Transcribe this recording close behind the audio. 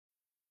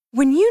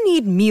When you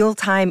need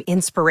mealtime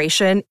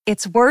inspiration,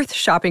 it's worth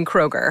shopping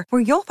Kroger,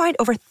 where you'll find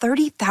over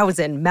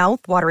 30,000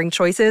 mouth-watering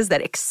choices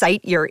that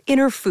excite your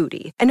inner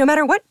foodie. And no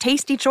matter what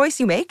tasty choice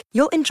you make,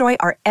 you'll enjoy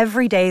our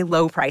everyday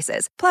low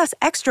prices, plus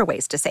extra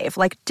ways to save,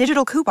 like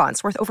digital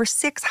coupons worth over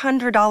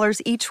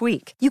 $600 each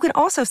week. You can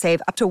also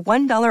save up to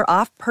 $1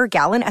 off per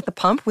gallon at the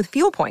pump with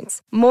fuel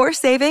points. More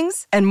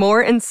savings and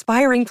more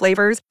inspiring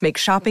flavors make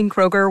shopping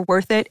Kroger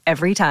worth it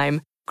every time.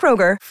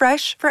 Kroger,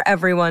 fresh for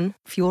everyone.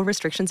 Fuel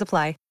restrictions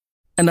apply.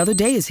 Another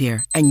day is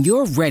here, and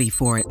you're ready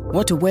for it.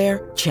 What to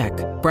wear? Check.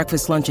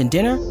 Breakfast, lunch, and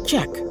dinner?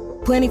 Check.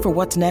 Planning for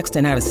what's next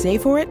and how to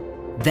save for it?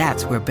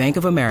 That's where Bank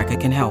of America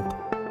can help.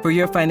 For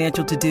your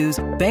financial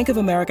to-dos, Bank of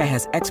America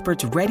has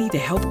experts ready to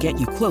help get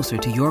you closer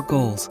to your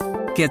goals.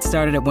 Get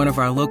started at one of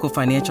our local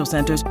financial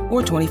centers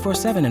or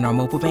 24/7 in our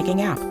mobile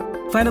banking app.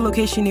 Find a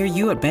location near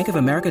you at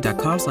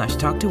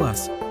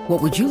bankofamerica.com/talktous.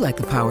 What would you like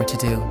the power to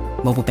do?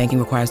 Mobile banking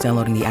requires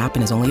downloading the app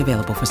and is only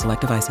available for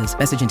select devices.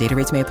 Message and data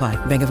rates may apply.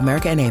 Bank of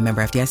America N.A.,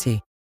 member FDIC.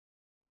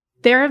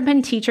 There have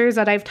been teachers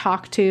that I've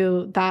talked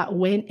to that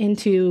went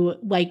into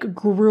like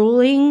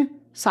grueling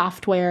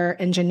software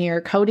engineer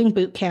coding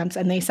boot camps,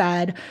 and they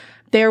said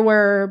there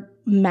were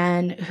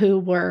men who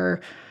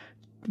were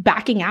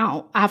backing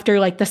out after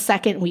like the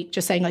second week,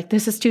 just saying like,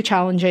 this is too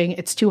challenging.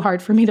 It's too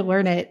hard for me to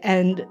learn it.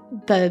 And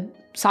the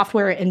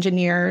software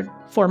engineer,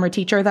 former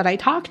teacher that I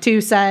talked to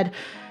said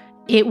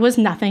it was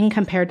nothing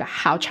compared to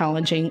how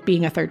challenging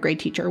being a third grade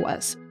teacher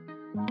was.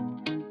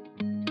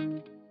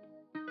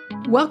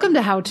 Welcome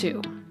to How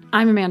To.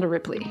 I'm Amanda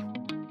Ripley.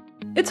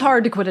 It's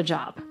hard to quit a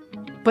job,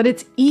 but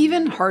it's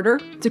even harder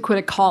to quit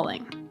a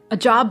calling, a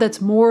job that's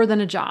more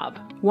than a job,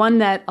 one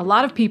that a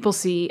lot of people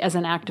see as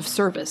an act of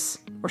service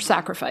or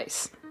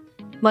sacrifice,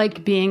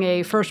 like being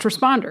a first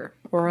responder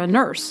or a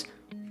nurse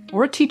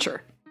or a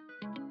teacher.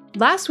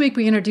 Last week,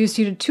 we introduced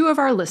you to two of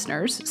our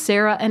listeners,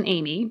 Sarah and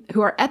Amy,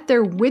 who are at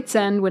their wits'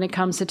 end when it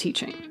comes to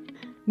teaching.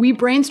 We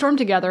brainstormed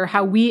together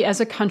how we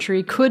as a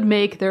country could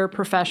make their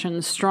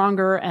professions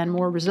stronger and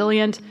more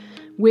resilient,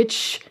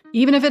 which,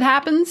 even if it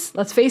happens,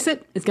 let's face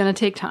it, is going to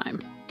take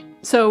time.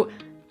 So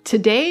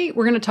today,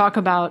 we're going to talk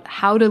about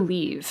how to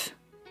leave,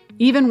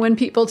 even when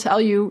people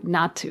tell you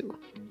not to.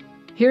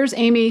 Here's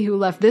Amy, who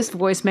left this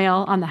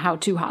voicemail on the How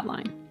To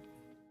hotline.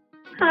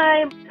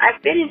 Hi,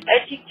 I've been an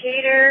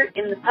educator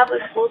in the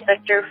public school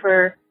sector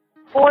for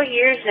 4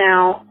 years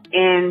now,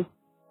 and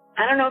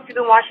I don't know if you've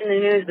been watching the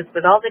news, but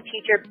with all the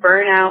teacher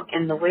burnout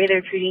and the way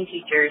they're treating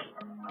teachers,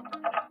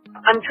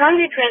 I'm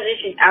trying to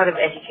transition out of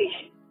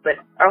education.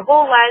 But our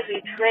whole lives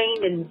we've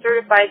trained and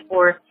certified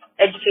for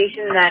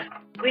education that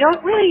we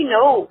don't really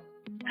know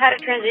how to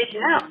transition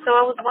out. So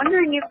I was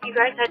wondering if you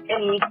guys had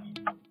any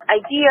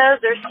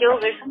ideas or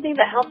skills or something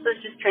that helps us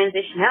just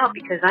transition out,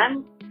 because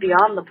I'm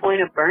beyond the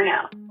point of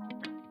burnout.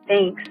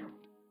 Thanks.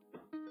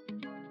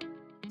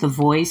 The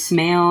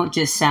voicemail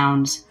just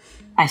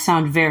I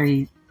sound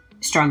very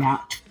strung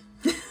out.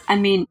 I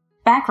mean,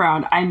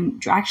 background,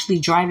 I'm actually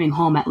driving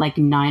home at like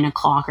 9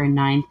 o'clock or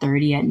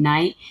 9:30 at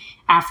night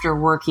after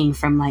working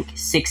from like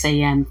 6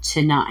 a.m.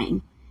 to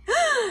 9.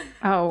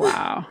 Oh,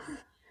 wow.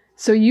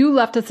 So you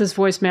left us this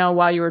voicemail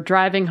while you were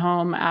driving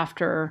home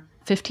after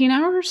 15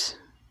 hours?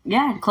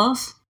 Yeah,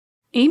 close.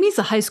 Amy's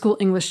a high school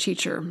English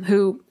teacher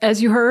who,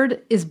 as you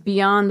heard, is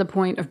beyond the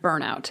point of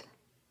burnout.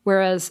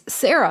 Whereas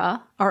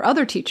Sarah, our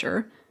other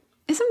teacher,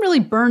 isn't really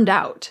burned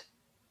out.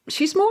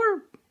 She's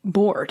more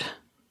bored.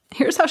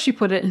 Here's how she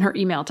put it in her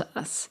email to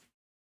us.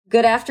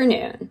 Good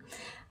afternoon.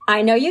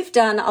 I know you've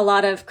done a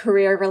lot of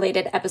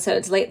career-related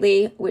episodes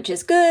lately, which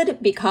is good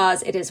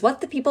because it is what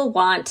the people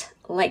want,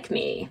 like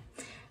me.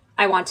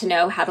 I want to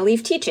know how to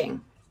leave teaching.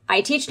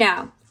 I teach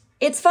now.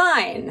 It's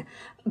fine.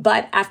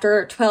 But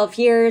after 12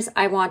 years,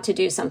 I want to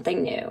do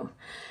something new.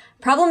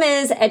 Problem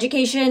is,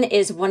 education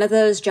is one of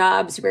those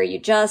jobs where you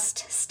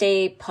just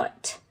stay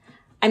put.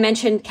 I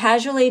mentioned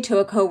casually to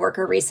a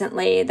coworker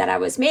recently that I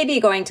was maybe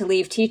going to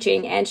leave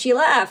teaching, and she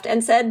laughed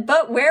and said,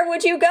 "But where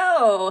would you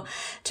go?"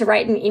 To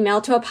write an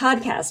email to a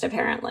podcast,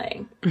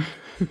 apparently.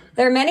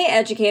 There are many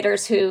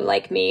educators who,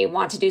 like me,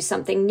 want to do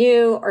something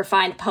new or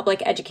find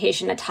public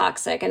education a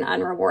toxic and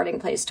unrewarding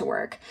place to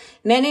work.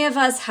 Many of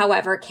us,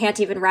 however, can't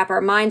even wrap our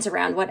minds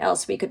around what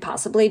else we could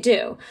possibly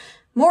do.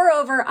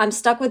 Moreover, I'm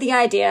stuck with the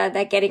idea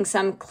that getting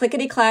some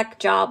clickety-clack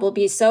job will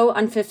be so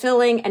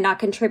unfulfilling and not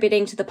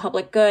contributing to the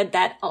public good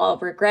that I'll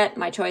regret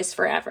my choice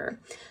forever.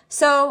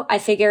 So I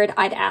figured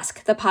I'd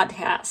ask the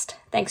podcast.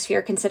 Thanks for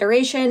your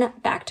consideration.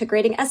 Back to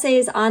grading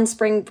essays on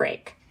spring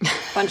break.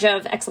 Bunch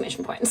of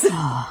exclamation points.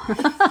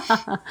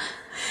 That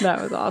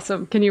was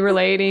awesome. Can you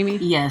relate, Amy?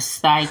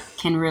 Yes, I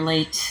can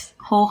relate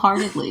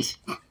wholeheartedly.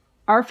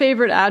 Our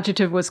favorite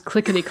adjective was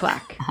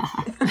clickety-clack.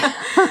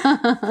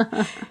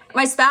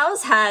 My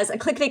spouse has a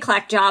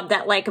clickety-clack job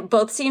that, like,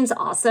 both seems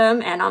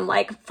awesome, and I'm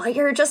like, but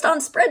you're just on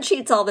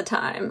spreadsheets all the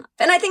time.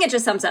 And I think it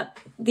just sums up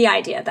the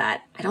idea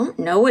that I don't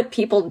know what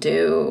people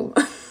do.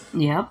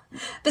 Yep.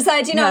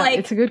 Besides, like,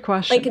 it's a good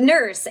question. Like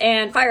nurse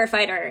and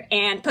firefighter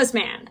and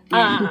postman.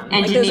 Engineer.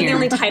 Like, those are the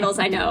only titles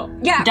I know.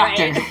 Yeah,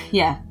 Doctor. right.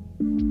 Yeah.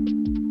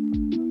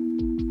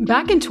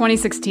 Back in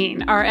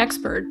 2016, our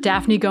expert,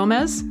 Daphne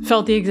Gomez,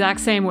 felt the exact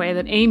same way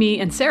that Amy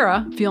and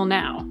Sarah feel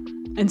now.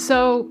 And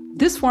so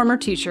this former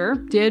teacher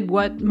did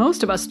what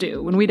most of us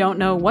do when we don't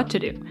know what to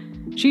do.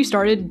 She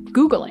started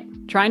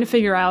Googling, trying to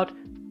figure out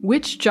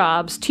which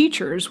jobs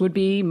teachers would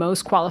be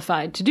most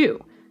qualified to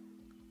do.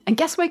 And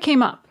guess what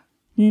came up?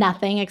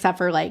 Nothing except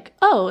for like,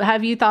 oh,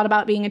 have you thought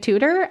about being a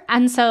tutor?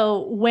 And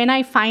so when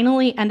I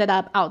finally ended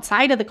up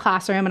outside of the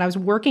classroom and I was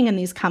working in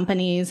these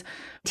companies,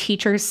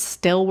 teachers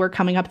still were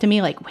coming up to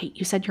me like, wait,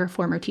 you said you're a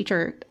former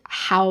teacher.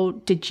 How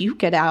did you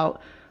get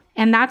out?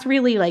 And that's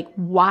really like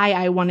why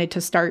I wanted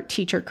to start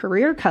Teacher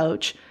Career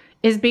Coach,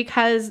 is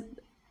because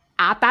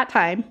at that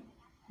time,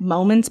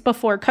 moments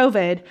before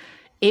COVID,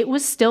 it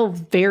was still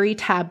very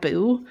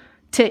taboo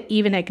to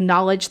even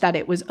acknowledge that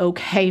it was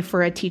okay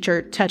for a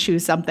teacher to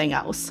choose something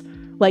else.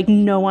 Like,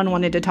 no one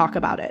wanted to talk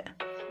about it.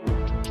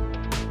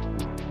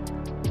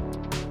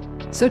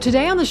 So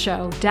today on the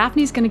show,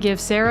 Daphne's going to give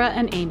Sarah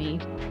and Amy,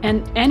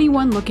 and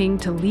anyone looking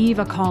to leave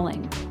a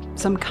calling,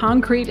 some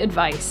concrete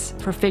advice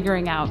for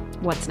figuring out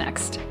what's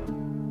next.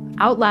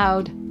 Out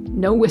loud,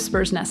 no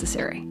whispers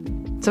necessary.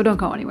 So don't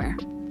go anywhere.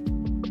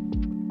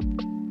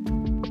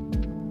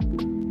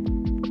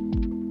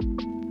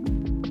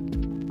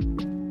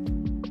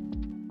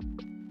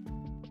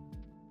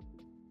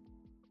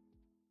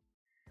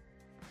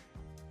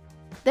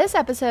 This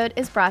episode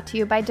is brought to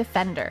you by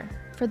Defender.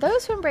 For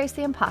those who embrace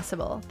the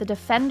impossible, the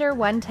Defender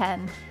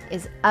 110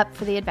 is up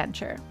for the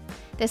adventure.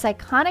 This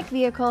iconic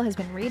vehicle has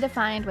been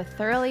redefined with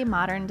thoroughly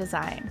modern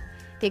design.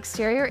 The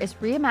exterior is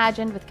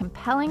reimagined with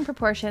compelling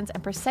proportions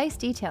and precise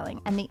detailing,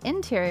 and the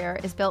interior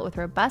is built with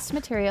robust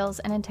materials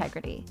and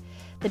integrity.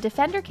 The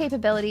Defender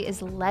capability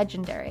is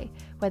legendary,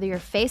 whether you're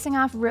facing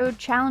off road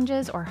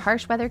challenges or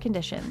harsh weather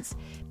conditions.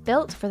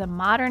 Built for the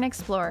modern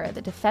explorer,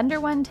 the Defender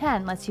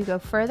 110 lets you go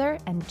further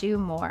and do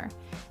more.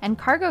 And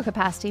cargo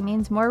capacity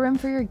means more room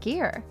for your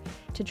gear.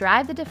 To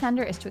drive the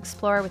Defender is to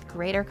explore with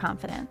greater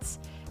confidence.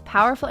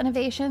 Powerful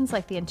innovations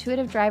like the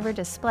intuitive driver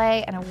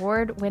display and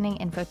award-winning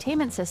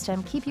infotainment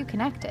system keep you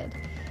connected.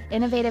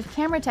 Innovative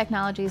camera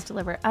technologies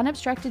deliver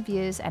unobstructed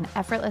views and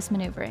effortless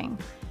maneuvering.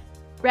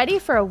 Ready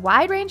for a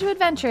wide range of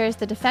adventures,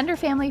 the Defender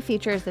family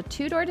features the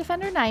two-door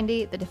Defender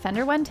 90, the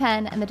Defender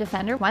 110, and the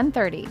Defender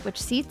 130,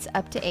 which seats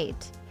up to 8.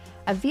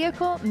 A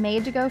vehicle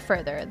made to go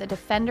further, the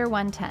Defender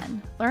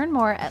 110. Learn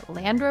more at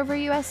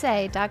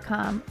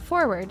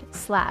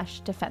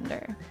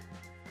LandRoverUSA.com/Defender.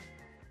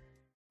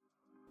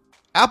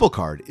 Apple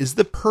Card is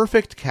the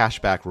perfect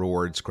cashback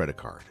rewards credit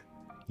card.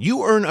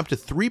 You earn up to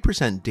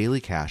 3% daily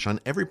cash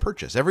on every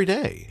purchase every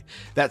day.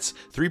 That's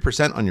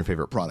 3% on your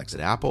favorite products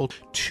at Apple,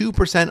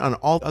 2% on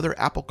all other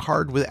Apple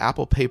Card with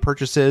Apple Pay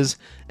purchases,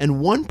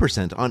 and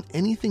 1% on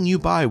anything you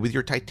buy with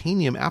your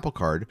titanium Apple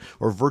Card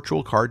or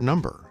virtual card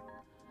number.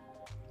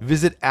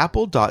 Visit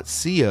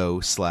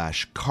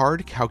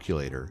apple.co/card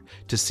calculator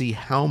to see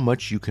how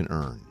much you can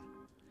earn.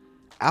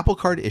 Apple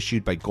Card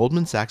issued by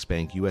Goldman Sachs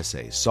Bank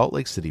USA, Salt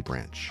Lake City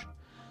branch.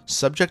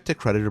 Subject to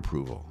credit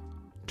approval.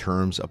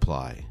 Terms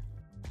apply.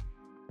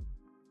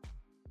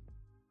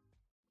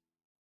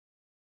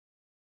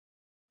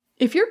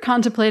 If you're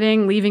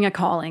contemplating leaving a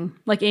calling,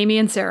 like Amy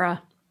and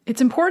Sarah,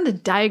 it's important to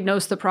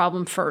diagnose the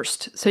problem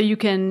first so you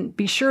can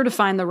be sure to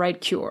find the right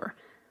cure.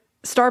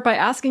 Start by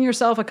asking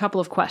yourself a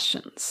couple of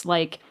questions,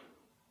 like,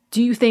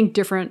 do you think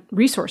different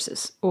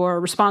resources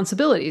or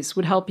responsibilities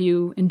would help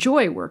you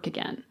enjoy work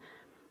again?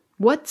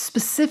 What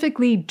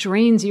specifically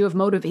drains you of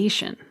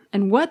motivation?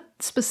 And what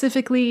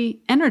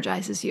specifically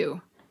energizes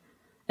you?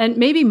 And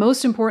maybe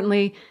most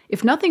importantly,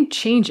 if nothing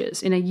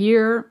changes in a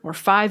year or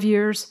 5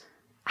 years,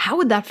 how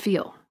would that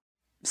feel?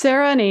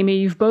 Sarah and Amy,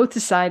 you've both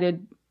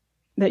decided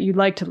that you'd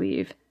like to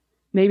leave.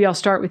 Maybe I'll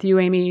start with you,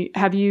 Amy.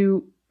 Have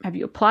you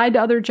applied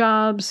to other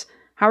jobs?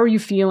 How are you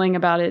feeling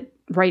about it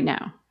right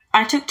now?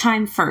 I took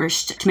time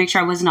first to make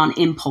sure I wasn't on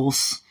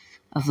impulse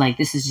of like,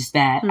 this is just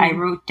bad. I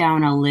wrote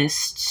down a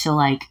list to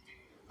like,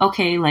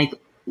 okay, like,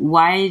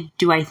 why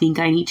do I think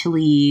I need to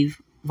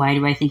leave? Why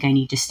do I think I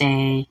need to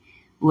stay?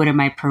 What are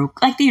my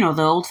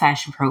the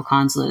old-fashioned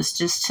pro-cons list,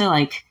 just to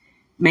like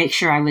make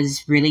sure I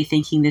was really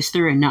thinking this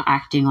through and not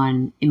acting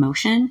on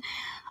emotion.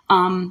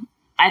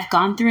 I've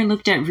gone through and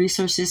looked at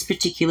resources,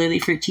 particularly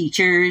for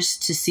teachers,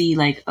 to see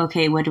like,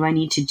 okay, what do I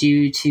need to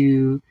do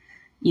to,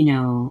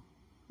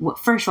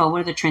 first of all,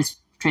 what are the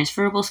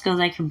transferable skills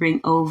I can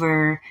bring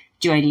over?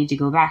 Do I need to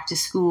go back to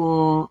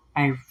school?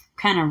 I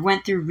kind of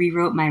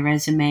rewrote my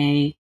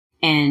resume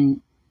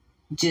and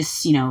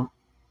just,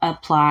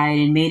 applied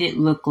and made it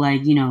look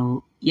like,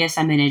 yes,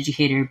 I'm an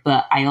educator,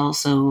 but I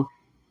also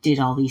did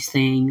all these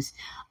things.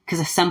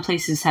 Because some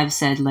places have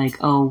said like,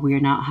 oh, we're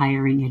not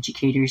hiring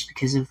educators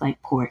because of like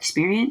poor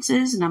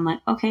experiences. And I'm like,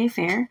 okay,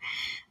 fair.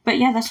 But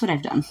yeah, that's what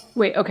I've done.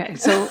 Wait, okay.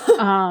 So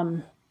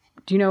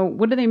do you know,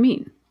 what do they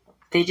mean?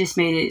 They just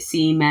made it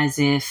seem as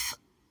if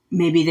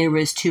maybe there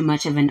was too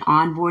much of an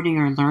onboarding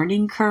or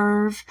learning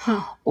curve,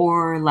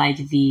 or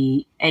like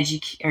the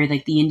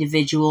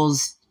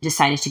individuals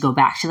decided to go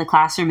back to the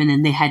classroom, and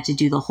then they had to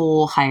do the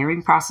whole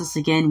hiring process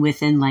again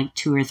within like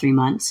 2 or 3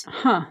 months.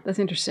 Huh, that's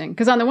interesting.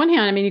 Because on the one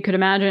hand, I mean, you could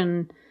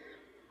imagine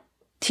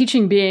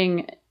teaching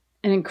being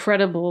an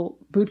incredible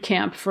boot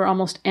camp for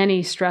almost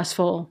any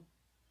stressful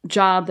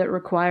job that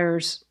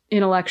requires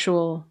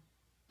intellectual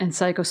and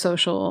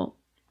psychosocial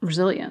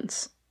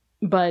resilience.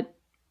 But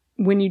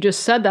when you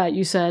just said that,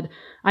 you said,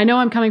 I know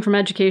I'm coming from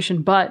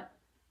education, but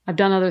I've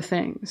done other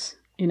things,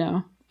 you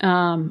know,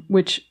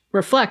 which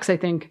reflects, I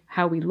think,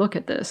 how we look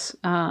at this,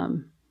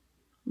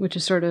 which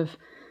is sort of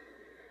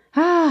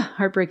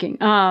heartbreaking.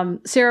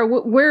 Sarah,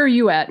 where are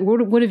you at?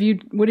 What have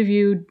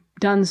you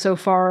done so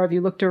far? Have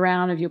you looked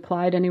around? Have you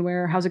applied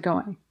anywhere? How's it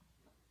going?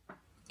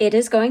 It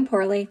is going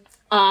poorly.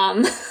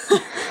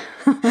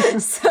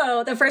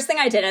 So the first thing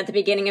I did at the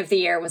beginning of the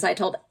year was I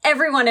told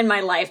everyone in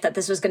my life that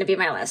this was going to be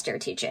my last year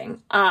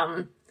teaching,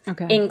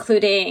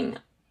 including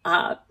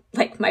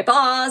like my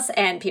boss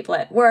and people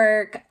at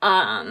work.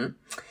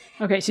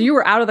 Okay, so you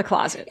were out of the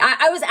closet.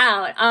 I was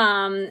out.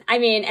 I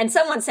mean, and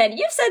someone said,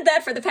 you've said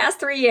that for the past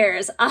 3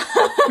 years.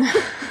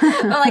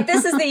 But like,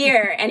 this is the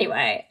year.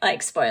 Anyway,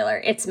 like,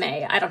 spoiler, it's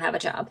May. I don't have a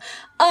job.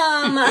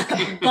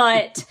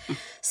 But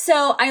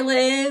so I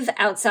live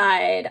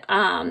outside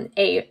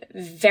a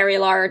very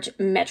large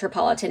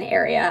metropolitan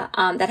area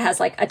that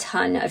has like a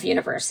ton of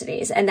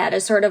universities. And that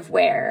is sort of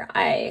where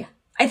I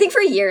think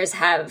for years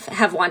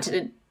have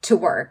wanted to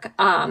work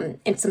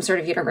in some sort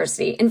of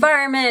university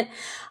environment.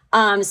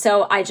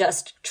 So I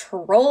just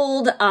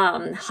trolled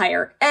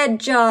higher ed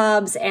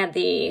jobs and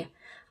the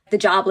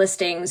job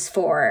listings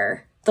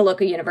for the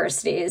local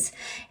universities,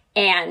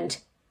 and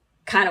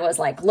kind of was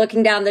like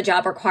looking down the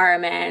job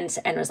requirements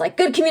and was like,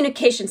 good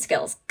communication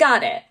skills,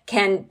 got it.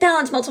 Can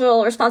balance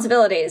multiple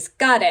responsibilities,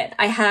 got it.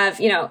 I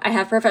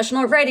have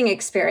professional writing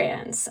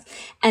experience,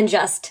 and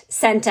just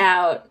sent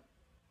out,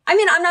 I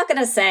mean, I'm not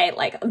going to say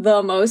like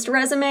the most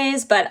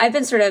resumes, but I've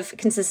been sort of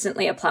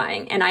consistently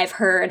applying, and I've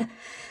heard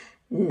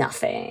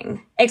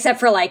nothing except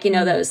for like, you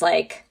know, those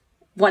like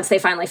once they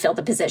finally fill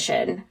the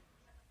position.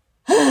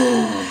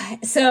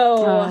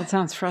 So that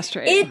sounds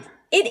frustrating.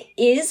 It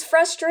is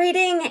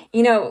frustrating.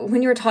 You know,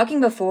 when you were talking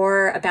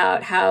before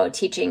about how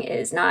teaching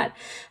is not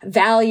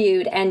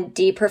valued and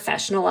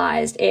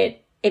deprofessionalized,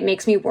 it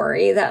makes me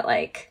worry that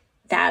like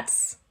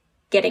that's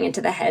getting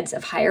into the heads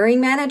of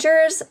hiring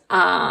managers.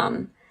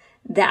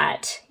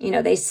 That, you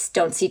know, they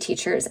don't see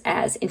teachers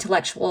as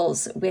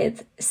intellectuals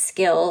with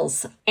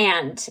skills,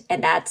 and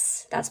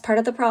that's part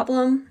of the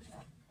problem.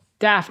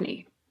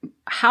 Daphne,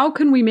 how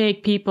can we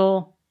make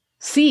people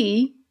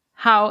see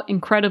how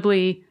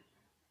incredibly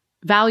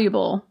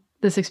valuable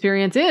this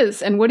experience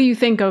is? And what do you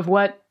think of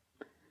what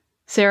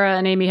Sarah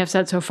and Amy have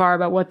said so far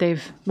about what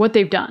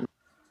they've done?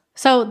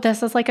 So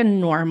this is like a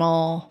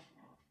normal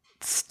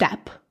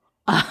step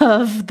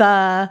of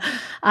the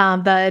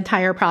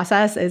entire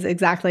process, is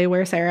exactly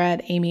where Sarah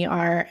and Amy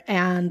are.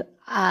 And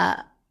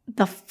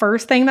the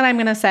first thing that I'm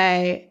going to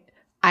say,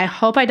 I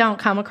hope I don't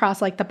come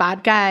across like the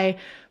bad guy,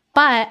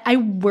 but I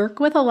work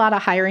with a lot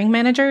of hiring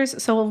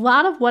managers. So a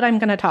lot of what I'm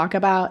going to talk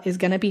about is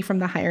going to be from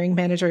the hiring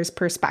manager's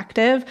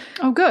perspective.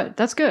 Oh, good.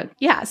 That's good.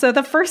 Yeah. So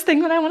the first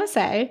thing that I want to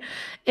say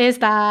is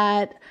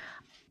that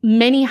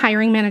many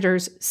hiring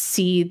managers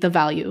see the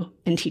value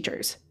in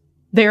teachers.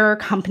 There are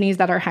companies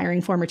that are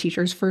hiring former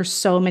teachers for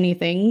so many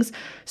things.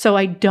 So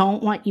I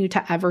don't want you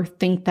to ever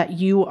think that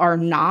you are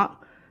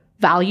not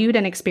valued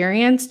and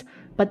experienced.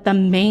 But the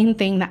main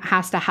thing that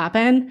has to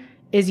happen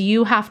is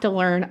you have to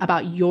learn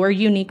about your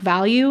unique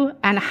value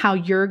and how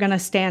you're going to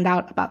stand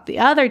out about the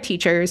other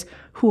teachers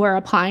who are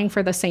applying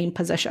for the same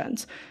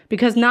positions.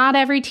 Because not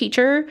every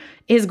teacher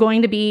is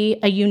going to be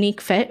a unique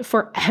fit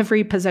for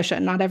every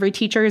position. Not every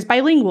teacher is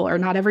bilingual, or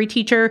not every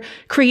teacher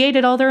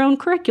created all their own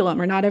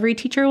curriculum, or not every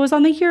teacher was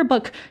on the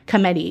yearbook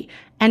committee.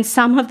 And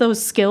some of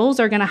those skills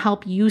are going to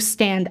help you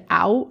stand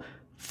out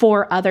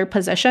for other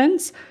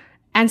positions.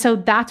 And so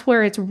that's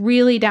where it's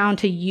really down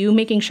to you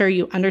making sure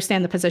you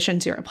understand the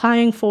positions you're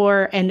applying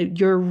for, and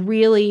you're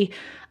really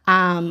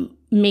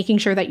making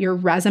sure that your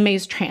resume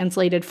is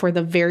translated for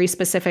the very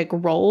specific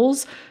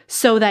roles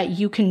so that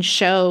you can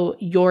show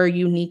your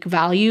unique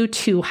value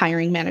to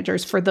hiring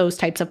managers for those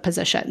types of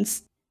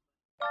positions.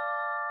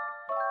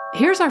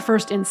 Here's our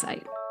first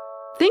insight.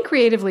 Think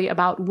creatively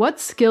about what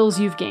skills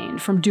you've gained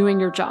from doing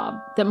your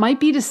job that might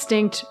be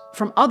distinct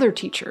from other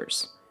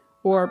teachers,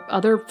 or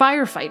other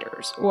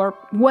firefighters, or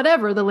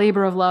whatever the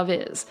labor of love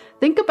is.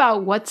 Think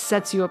about what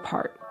sets you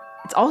apart.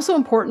 It's also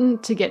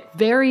important to get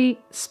very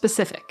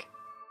specific.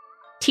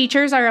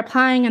 Teachers are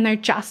applying and they're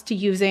just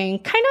using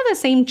kind of the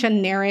same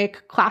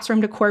generic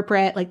classroom to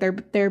corporate, like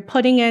they're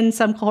putting in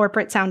some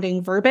corporate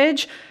sounding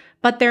verbiage,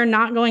 but they're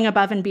not going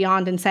above and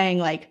beyond and saying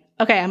like,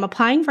 okay, I'm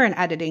applying for an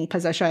editing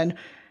position.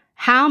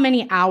 How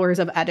many hours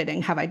of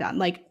editing have I done?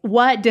 Like,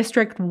 what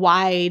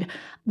district-wide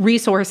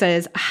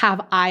resources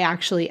have I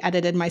actually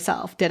edited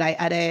myself? Did I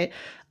edit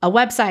a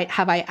website?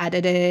 Have I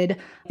edited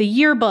the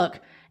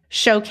yearbook?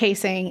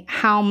 Showcasing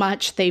how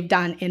much they've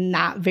done in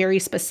that very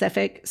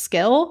specific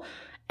skill.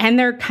 And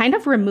they're kind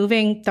of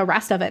removing the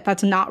rest of it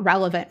that's not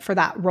relevant for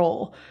that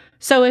role.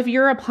 So if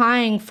you're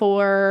applying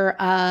for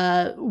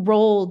a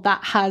role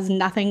that has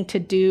nothing to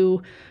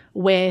do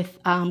with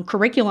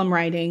curriculum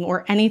writing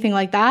or anything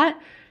like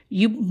that,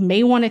 you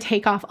may want to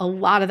take off a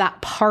lot of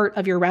that part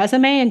of your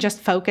resume and just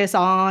focus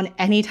on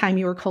anytime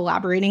you were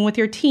collaborating with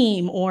your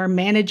team or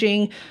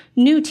managing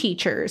new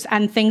teachers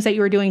and things that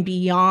you were doing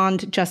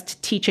beyond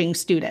just teaching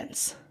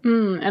students.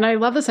 And I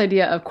love this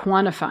idea of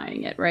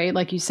quantifying it, right?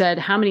 Like you said,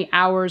 how many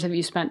hours have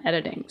you spent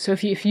editing? So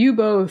if you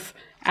both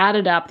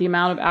added up the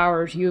amount of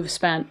hours you've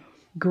spent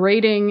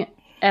grading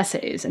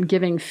essays and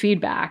giving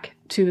feedback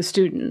to the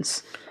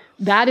students,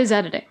 that is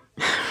editing,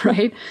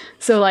 right?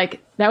 So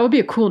like that would be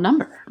a cool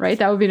number, right?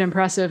 That would be an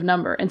impressive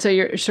number. And so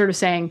you're sort of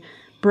saying,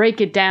 break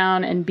it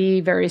down and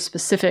be very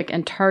specific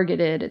and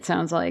targeted, it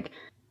sounds like.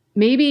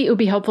 Maybe it would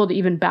be helpful to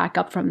even back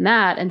up from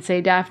that and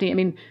say, Daphne, I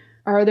mean,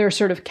 are there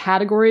sort of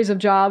categories of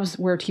jobs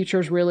where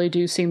teachers really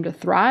do seem to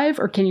thrive,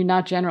 or can you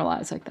not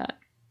generalize like that?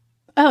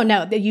 Oh,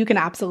 no, you can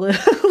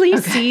absolutely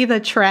see the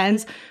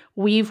trends.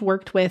 We've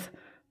worked with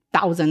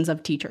thousands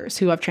of teachers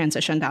who have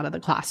transitioned out of the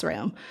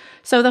classroom.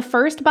 So the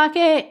first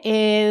bucket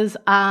is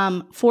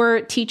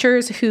for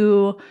teachers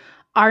who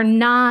are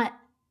not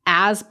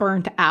as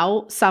burnt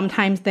out.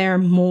 Sometimes they're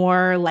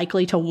more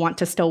likely to want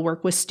to still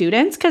work with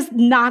students because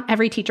not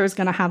every teacher is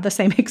going to have the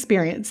same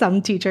experience.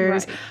 Some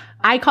teachers, right.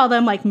 I call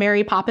them like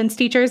Mary Poppins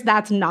teachers.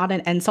 That's not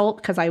an insult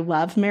because I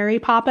love Mary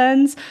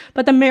Poppins.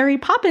 But the Mary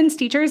Poppins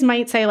teachers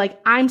might say like,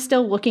 I'm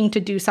still looking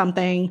to do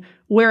something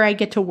where I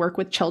get to work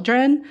with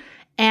children.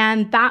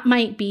 And that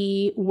might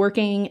be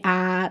working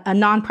at a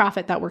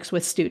nonprofit that works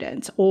with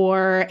students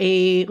or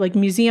a like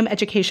museum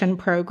education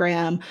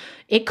program.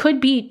 It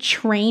could be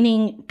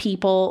training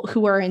people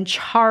who are in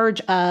charge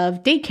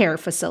of daycare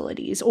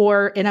facilities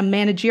or in a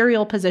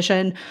managerial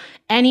position.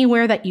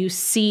 Anywhere that you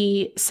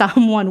see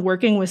someone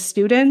working with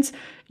students,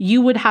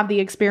 you would have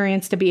the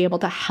experience to be able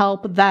to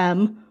help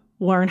them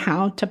learn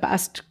how to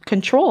best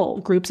control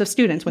groups of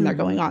students when they're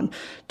going on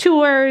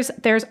tours.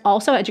 There's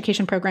also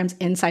education programs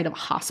inside of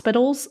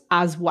hospitals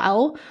as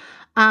well.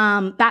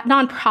 That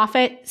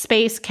nonprofit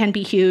space can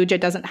be huge.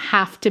 It doesn't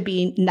have to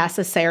be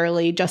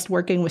necessarily just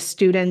working with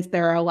students.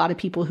 There are a lot of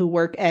people who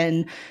work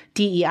in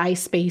DEI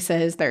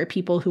spaces. There are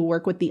people who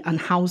work with the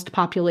unhoused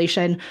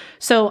population.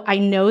 So I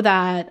know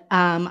that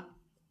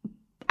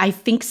I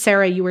think,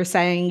 Sarah, you were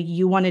saying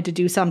you wanted to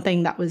do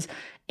something that was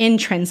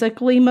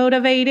intrinsically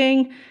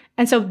motivating.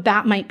 And so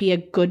that might be a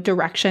good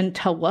direction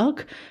to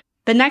look.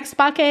 The next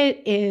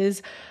bucket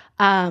is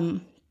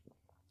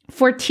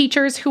for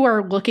teachers who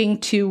are looking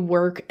to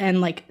work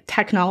in like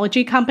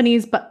technology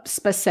companies, but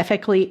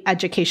specifically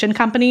education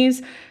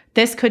companies.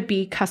 This could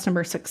be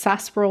customer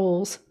success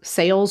roles,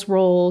 sales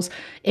roles.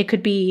 It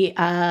could be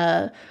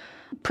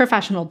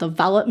professional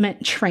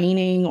development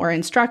training or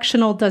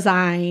instructional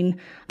design.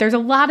 There's a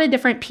lot of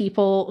different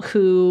people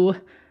who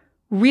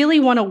really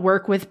want to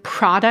work with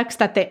products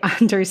that they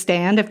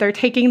understand. If they're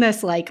taking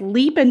this like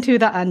leap into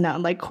the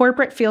unknown, like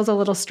corporate feels a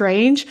little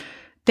strange,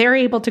 they're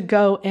able to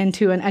go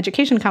into an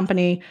education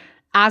company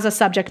as a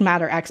subject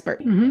matter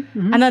expert. And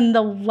then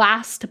the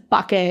last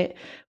bucket,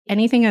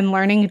 anything in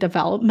learning and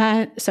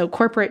development. So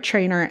corporate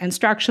trainer,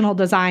 instructional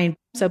design.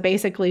 So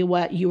basically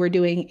what you were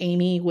doing,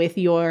 Amy, with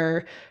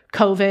your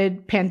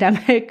COVID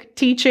pandemic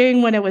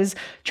teaching when it was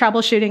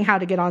troubleshooting how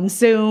to get on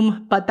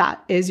Zoom, but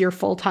that is your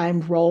full-time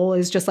role,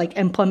 is just like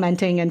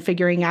implementing and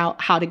figuring out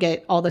how to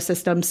get all the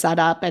systems set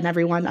up and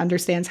everyone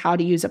understands how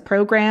to use a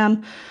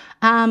program.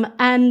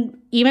 And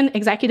even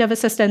executive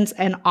assistants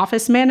and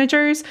office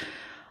managers,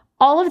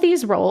 all of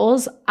these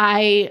roles,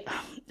 I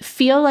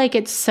feel like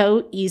it's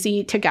so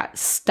easy to get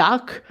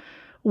stuck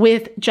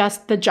with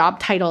just the job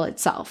title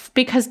itself,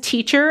 because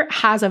teacher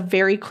has a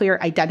very clear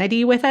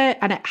identity with it.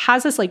 And it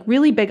has this like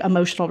really big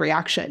emotional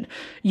reaction.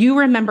 You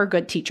remember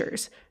good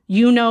teachers.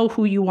 You know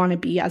who you want to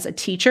be as a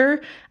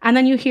teacher. And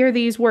then you hear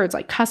these words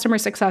like customer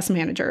success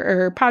manager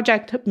or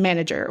project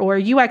manager or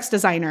UX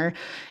designer,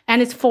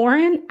 and it's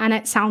foreign and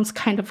it sounds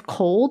kind of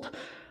cold.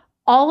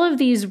 All of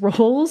these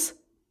roles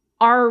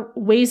are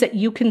ways that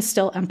you can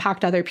still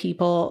impact other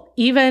people.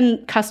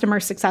 Even customer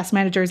success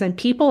managers and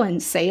people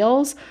in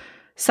sales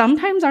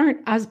sometimes aren't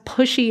as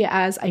pushy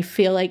as I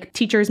feel like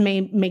teachers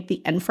may make the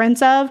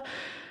inference of.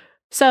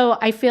 So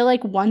I feel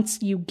like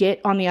once you get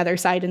on the other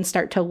side and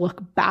start to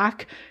look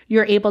back,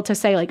 you're able to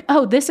say like,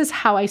 oh, this is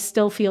how I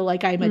still feel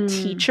like I'm a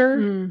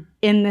teacher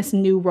in this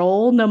new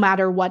role, no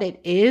matter what it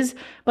is.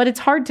 But it's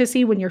hard to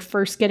see when you're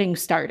first getting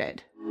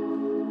started.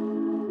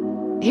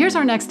 Here's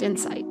our next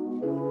insight.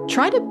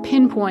 Try to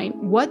pinpoint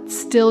what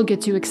still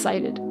gets you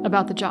excited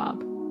about the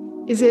job.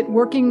 Is it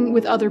working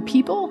with other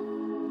people?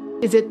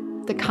 Is it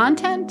the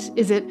content?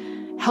 Is it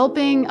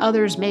helping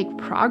others make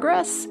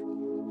progress?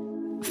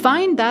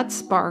 Find that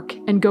spark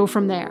and go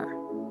from there.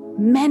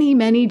 Many,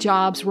 many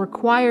jobs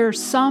require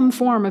some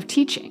form of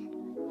teaching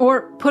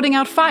or putting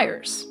out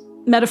fires,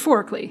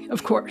 metaphorically,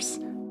 of course.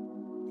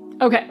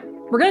 Okay,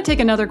 we're going to take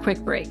another quick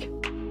break.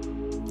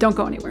 Don't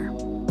go anywhere.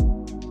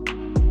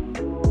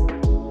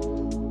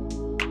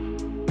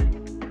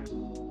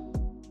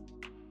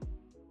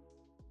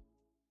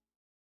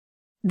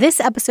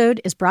 This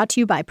episode is brought to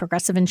you by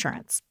Progressive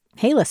Insurance.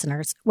 Hey,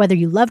 listeners, whether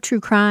you love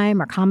true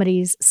crime or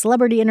comedies,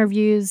 celebrity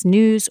interviews,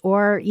 news,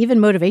 or even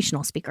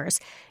motivational speakers,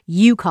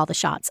 you call the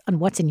shots on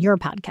what's in your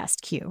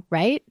podcast queue,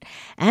 right?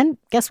 And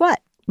guess what?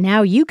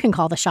 Now you can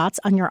call the shots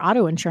on your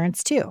auto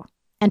insurance, too.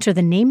 Enter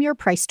the Name Your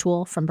Price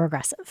tool from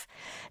Progressive.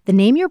 The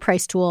Name Your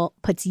Price tool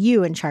puts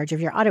you in charge of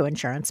your auto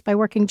insurance by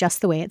working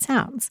just the way it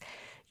sounds.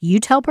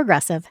 You tell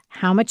Progressive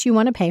how much you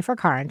want to pay for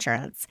car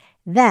insurance.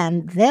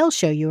 Then they'll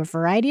show you a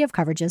variety of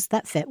coverages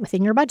that fit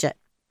within your budget,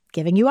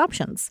 giving you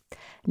options.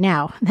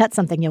 Now, that's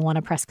something you'll want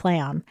to press play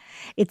on.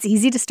 It's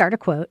easy to start a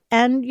quote,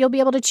 and you'll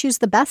be able to choose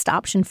the best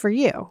option for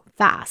you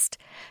fast.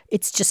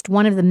 It's just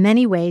one of the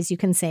many ways you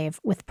can save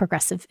with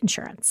Progressive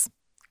Insurance.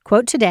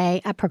 Quote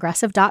today at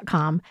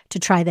Progressive.com to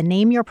try the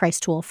Name Your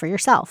Price tool for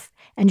yourself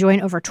and join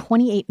over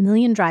 28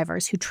 million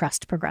drivers who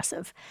trust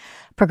Progressive.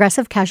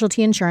 Progressive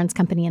Casualty Insurance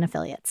Company and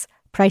Affiliates.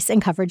 Price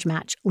and coverage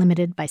match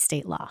limited by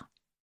state law.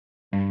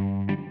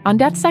 On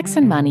Death, Sex,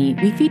 and Money,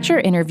 we feature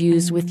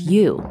interviews with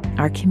you,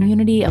 our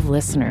community of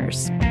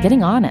listeners,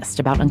 getting honest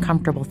about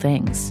uncomfortable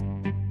things.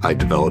 I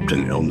developed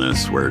an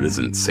illness where it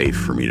isn't safe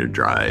for me to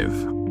drive.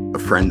 A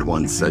friend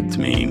once said to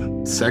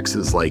me, sex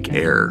is like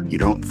air. You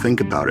don't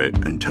think about it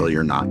until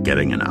you're not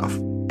getting enough.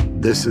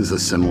 This is a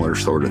similar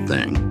sort of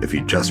thing if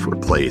you just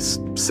replace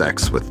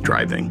sex with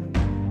driving.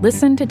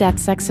 Listen to Death,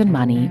 Sex, and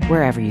Money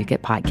wherever you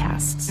get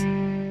podcasts.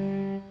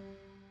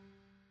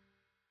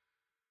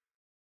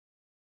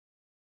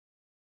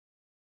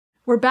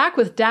 We're back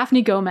with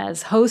Daphne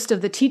Gomez, host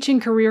of the Teaching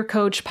Career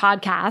Coach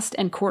podcast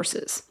and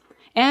courses,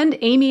 and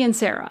Amy and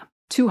Sarah,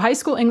 two high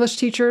school English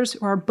teachers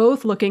who are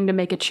both looking to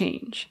make a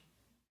change.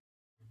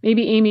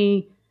 Maybe,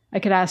 Amy, I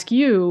could ask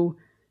you,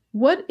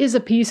 what is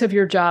a piece of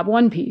your job,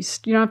 one piece,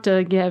 you don't have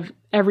to give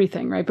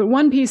everything, right? But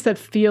one piece that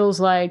feels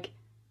like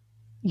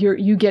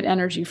you get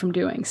energy from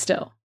doing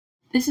still.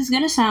 This is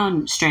going to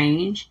sound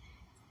strange.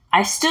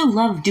 I still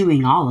love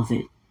doing all of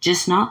it,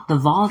 just not the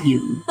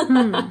volume.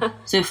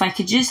 So if I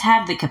could just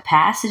have the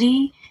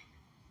capacity,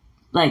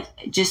 like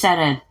just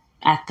at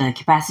the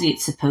capacity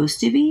it's supposed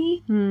to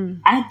be,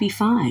 I'd be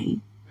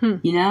fine,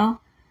 you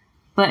know?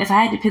 But if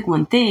I had to pick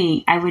one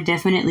thing, I would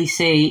definitely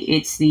say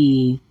it's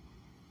the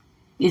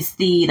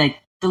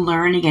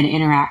learning and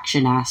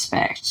interaction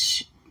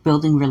aspect,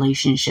 building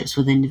relationships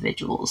with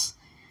individuals.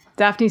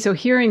 Daphne, so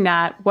hearing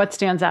that, what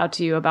stands out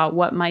to you about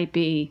what might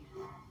be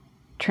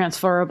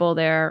transferable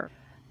there?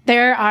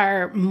 There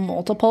are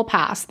multiple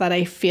paths that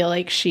I feel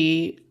like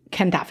she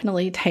can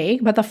definitely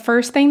take. But the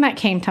first thing that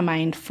came to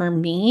mind for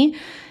me,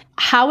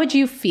 how would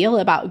you feel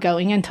about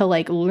going into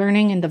like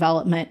learning and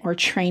development or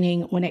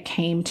training when it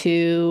came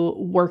to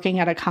working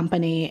at a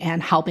company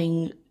and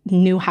helping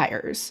new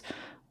hires,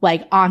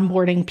 like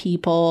onboarding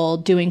people,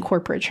 doing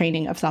corporate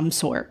training of some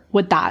sort?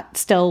 Would that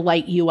still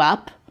light you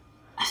up?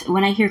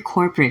 When I hear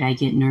corporate, I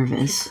get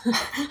nervous.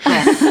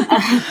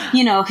 But,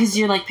 you know, because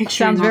you're like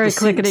picturing sounds very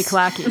clickety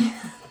clacky.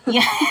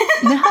 Yeah.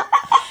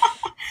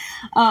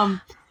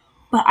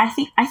 But I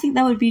think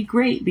that would be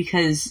great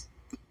because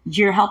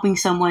you're helping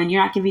someone.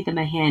 You're not giving them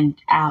a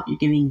hand out. You're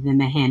giving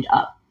them a hand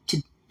up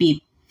to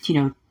be, you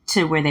know,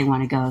 to where they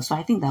want to go. So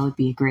I think that would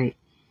be a great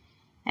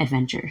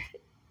adventure.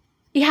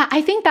 Yeah,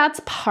 I think that's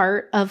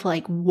part of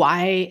like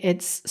why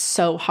it's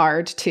so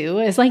hard too,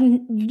 is like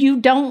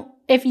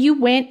if you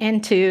went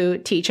into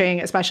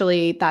teaching,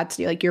 especially that's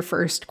like your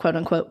first quote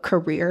unquote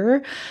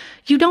career,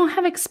 you don't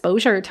have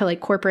exposure to like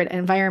corporate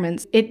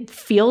environments. It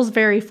feels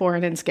very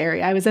foreign and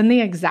scary. I was in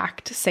the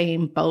exact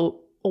same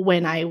boat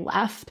when I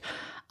left.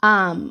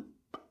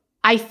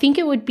 I think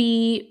it would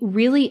be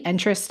really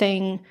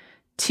interesting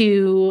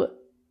to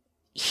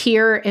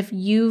hear if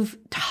you've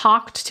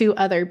talked to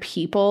other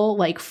people,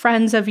 like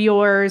friends of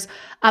yours,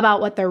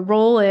 about what their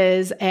role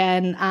is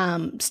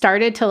and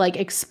started to like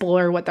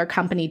explore what their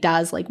company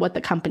does, like what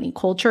the company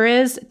culture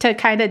is, to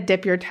kind of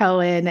dip your toe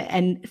in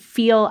and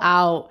feel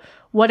out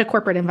what a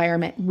corporate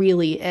environment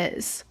really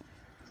is.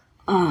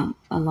 A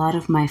lot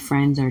of my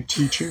friends are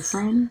teacher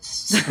friends.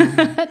 So,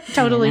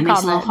 totally that makes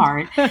it a little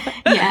hard.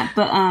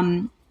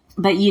 Yeah,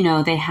 but you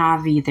know, they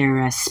have either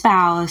a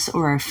spouse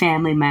or a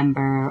family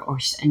member or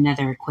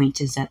another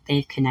acquaintance that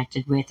they've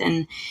connected with.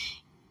 And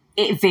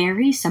it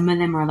varies. Some of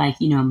them are like,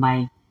 you know,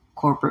 my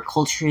corporate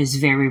culture is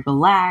very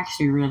relaxed.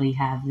 We really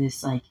have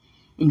this like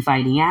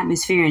inviting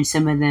atmosphere. And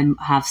some of them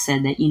have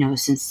said that, you know,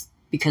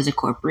 because a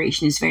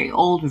corporation is very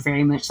old, we're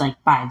very much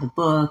like by the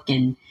book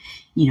and,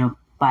 you know,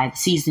 by the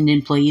seasoned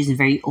employees and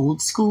very old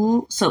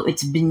school. So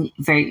it's been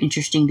very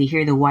interesting to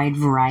hear the wide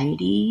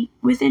variety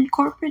within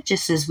corporate,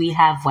 just as we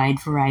have wide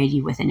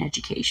variety within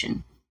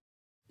education.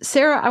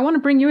 Sarah, I want to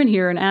bring you in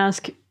here and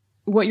ask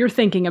what you're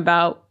thinking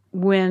about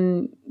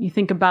when you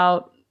think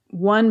about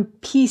one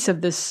piece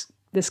of this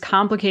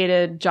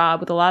complicated job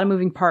with a lot of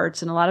moving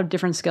parts and a lot of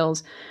different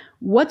skills.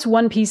 What's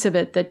one piece of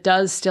it that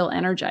does still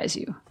energize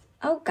you?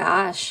 Oh,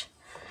 gosh.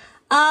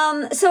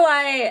 So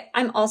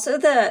I'm also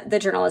the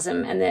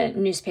journalism and the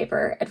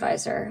newspaper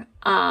advisor.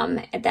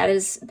 And that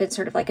has been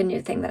sort of like a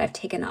new thing that I've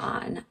taken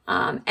on.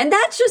 And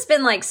that's just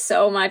been like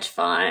so much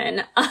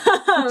fun.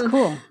 That's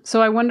cool.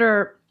 So I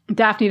wonder,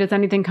 Daphne, does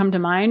anything come to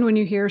mind when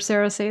you hear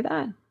Sarah say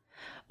that?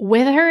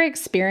 With her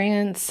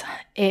experience,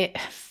 it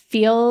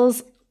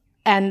feels,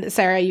 and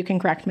Sarah, you can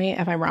correct me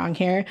if I'm wrong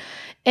here,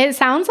 it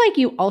sounds like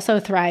you also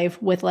thrive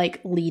with like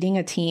leading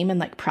a team and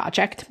like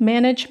project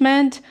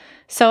management.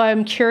 So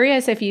I'm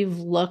curious if you've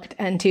looked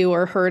into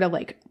or heard of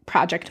like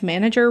project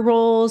manager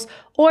roles,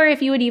 or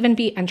if you would even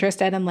be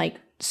interested in like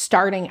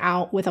starting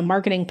out with a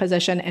marketing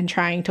position and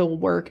trying to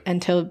work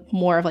into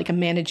more of like a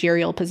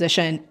managerial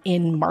position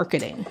in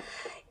marketing.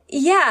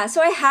 Yeah,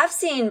 so I have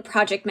seen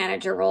project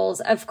manager roles.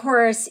 Of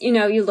course, you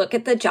know, you look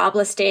at the job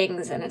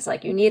listings and it's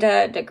like you need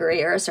a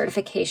degree or a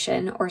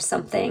certification or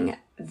something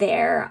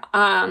there.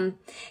 Yeah,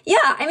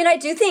 I mean, I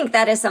do think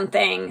that is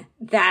something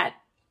that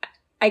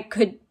I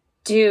could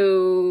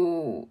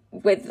do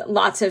with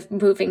lots of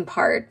moving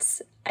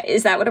parts.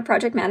 Is that what a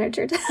project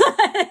manager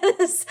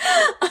does?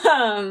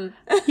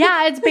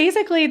 Yeah, it's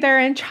basically they're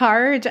in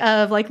charge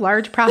of like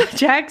large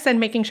projects and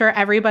making sure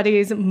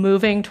everybody's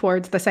moving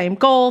towards the same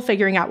goal,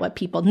 figuring out what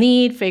people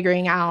need,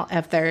 figuring out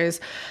if there's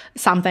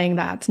something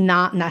that's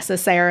not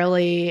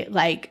necessarily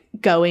like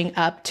going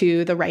up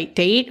to the right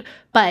date.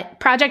 But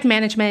project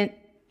management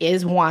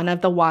is one of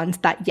the ones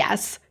that,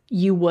 yes,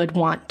 you would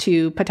want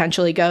to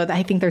potentially go.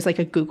 I think there's like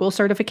a Google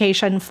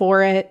certification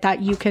for it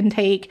that you can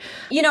take.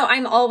 You know,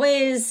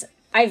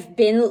 I've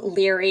been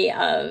leery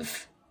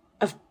of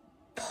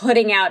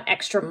putting out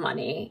extra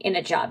money in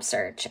a job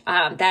search.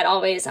 That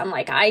always, I'm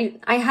like, I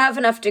have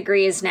enough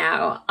degrees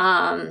now.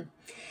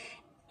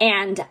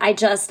 And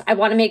I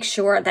want to make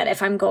sure that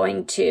if I'm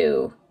going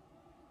to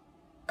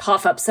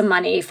cough up some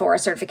money for a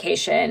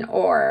certification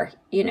or,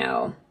 you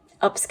know,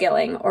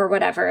 upskilling or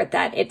whatever,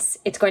 that it's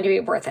going to be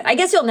worth it. I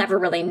guess you'll never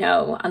really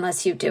know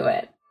unless you do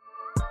it.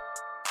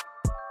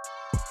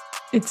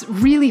 It's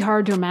really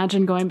hard to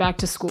imagine going back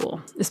to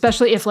school,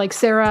 especially if, like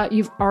Sarah,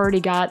 you've already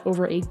got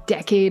over a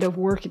decade of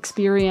work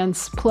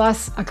experience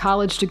plus a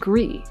college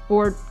degree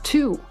or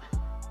 2.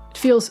 It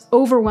feels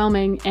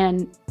overwhelming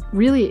and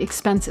really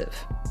expensive.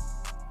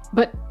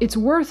 But it's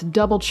worth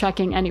double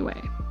checking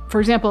anyway. For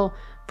example,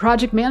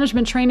 project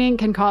management training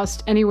can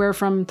cost anywhere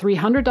from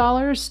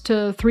 $300 to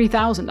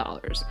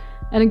 $3,000.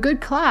 And a good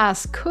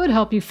class could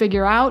help you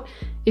figure out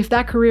if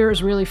that career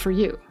is really for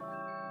you.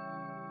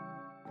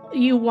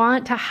 You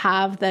want to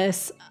have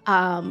this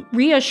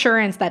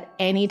reassurance that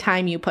any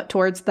time you put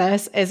towards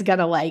this is going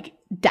to like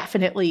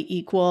definitely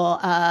equal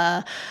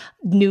a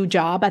new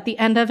job at the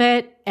end of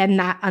it. And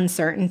that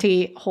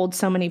uncertainty holds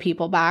so many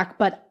people back.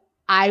 But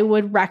I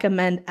would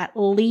recommend at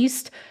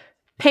least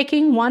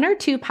picking 1 or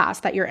 2 paths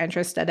that you're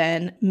interested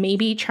in,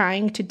 maybe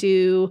trying to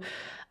do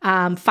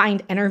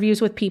find interviews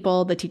with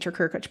people. The Teacher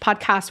Career Coach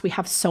podcast, we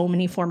have so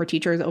many former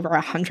teachers, over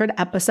 100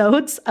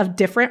 episodes of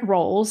different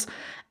roles.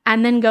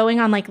 And then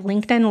going on like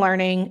LinkedIn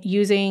Learning,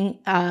 using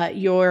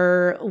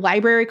your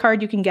library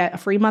card, you can get a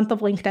free month of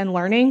LinkedIn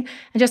Learning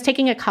and just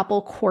taking a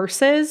couple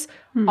courses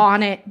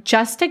on it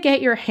just to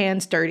get your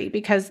hands dirty.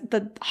 Because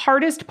the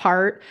hardest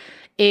part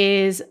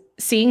is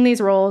seeing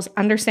these roles,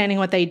 understanding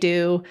what they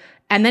do,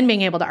 and then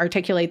being able to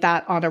articulate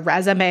that on a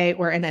resume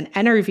or in an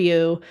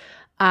interview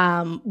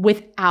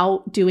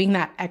without doing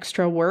that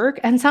extra work.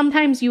 And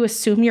sometimes you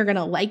assume you're going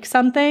to like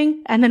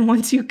something. And then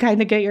once you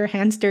kind of get your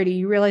hands dirty,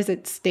 you realize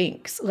it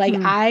stinks. Like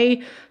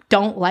I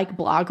don't like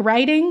blog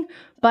writing,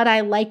 but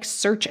I like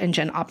search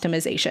engine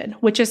optimization,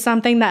 which is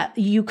something that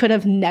you could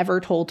have never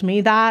told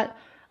me that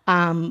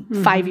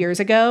 5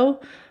 years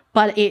ago.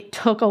 But it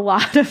took a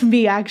lot of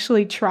me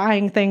actually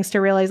trying things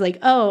to realize like,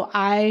 oh,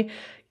 I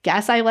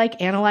guess I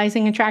like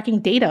analyzing and tracking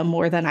data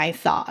more than I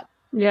thought.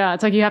 Yeah,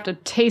 it's like you have to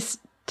taste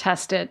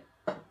test it,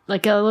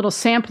 like a little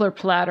sampler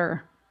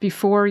platter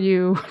before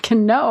you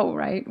can know,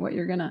 right, what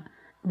you're going to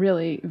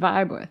really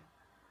vibe with.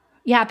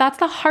 Yeah, that's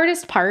the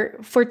hardest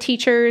part for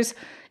teachers,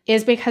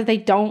 is because they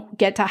don't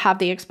get to have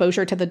the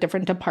exposure to the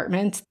different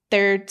departments.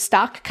 They're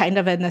stuck kind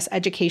of in this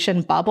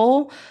education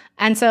bubble.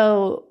 And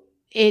so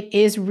it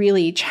is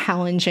really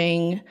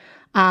challenging.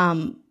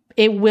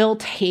 It will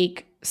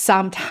take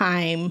some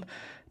time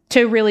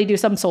to really do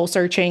some soul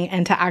searching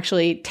and to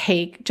actually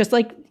take, just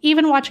like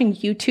even watching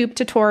YouTube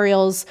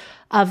tutorials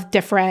of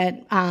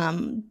different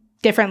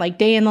like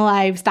day in the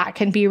lives, that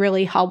can be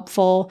really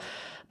helpful.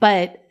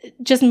 But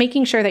just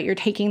making sure that you're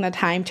taking the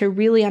time to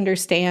really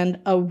understand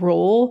a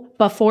role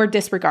before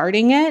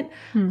disregarding it.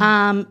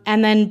 And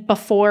then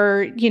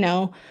before, you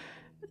know,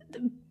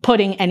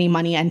 putting any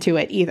money into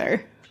it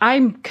either.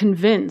 I'm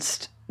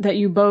convinced that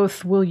you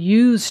both will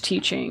use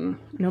teaching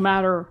no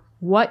matter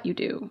what you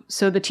do.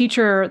 So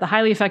the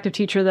highly effective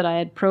teacher that I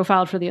had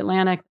profiled for The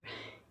Atlantic,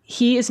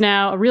 he is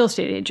now a real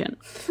estate agent,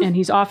 and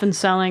he's often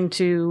selling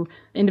to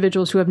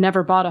individuals who have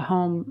never bought a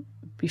home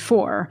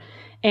before.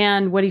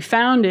 And what he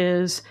found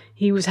is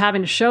he was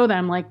having to show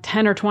them like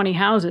 10 or 20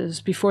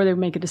 houses before they would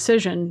make a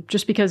decision,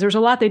 just because there's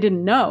a lot they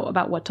didn't know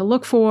about what to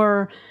look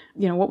for,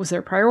 you know, what was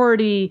their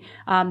priority.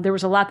 There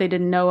was a lot they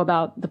didn't know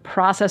about the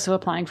process of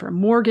applying for a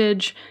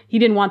mortgage. He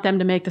didn't want them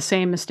to make the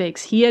same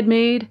mistakes he had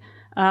made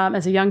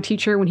as a young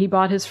teacher when he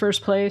bought his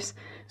first place.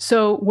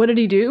 So what did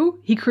he do?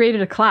 He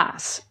created a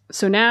class.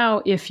 So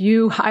now if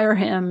you hire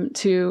him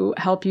to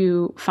help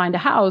you find a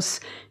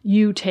house,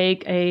 you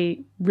take a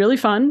really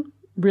fun,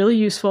 really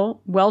useful,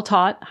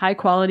 well-taught,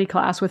 high-quality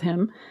class with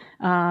him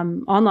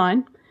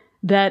online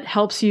that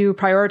helps you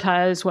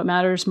prioritize what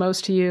matters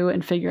most to you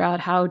and figure out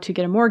how to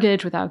get a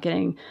mortgage without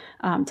getting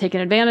taken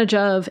advantage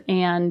of.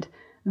 And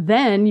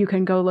then you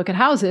can go look at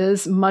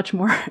houses much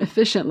more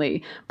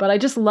efficiently. But I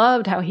just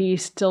loved how he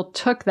still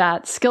took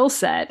that skill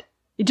set.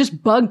 It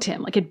just bugged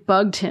him. Like it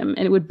bugged him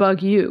and it would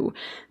bug you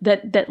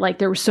that like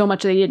there was so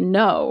much they didn't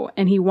know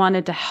and he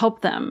wanted to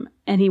help them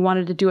and he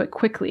wanted to do it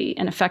quickly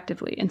and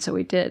effectively. And so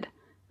he did.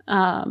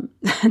 And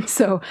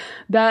so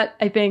that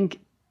I think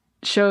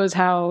shows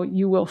how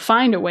you will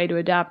find a way to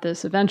adapt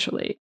this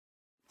eventually.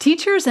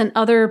 Teachers and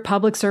other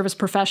public service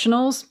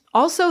professionals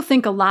also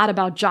think a lot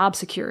about job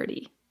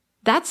security.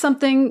 That's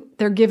something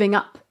they're giving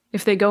up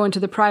if they go into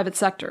the private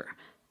sector.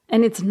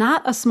 And it's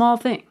not a small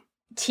thing.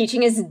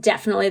 Teaching is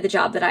definitely the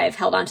job that I have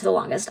held on to the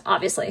longest,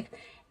 obviously.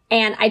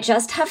 And I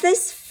just have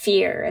this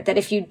fear that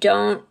if you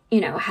don't,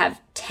 have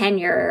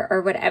tenure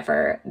or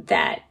whatever,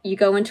 that you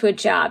go into a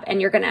job and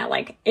you're going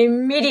to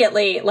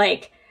immediately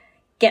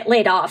get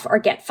laid off or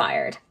get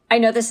fired. I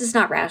know this is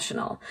not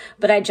rational,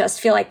 but I just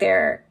feel like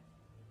they're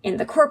in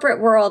the corporate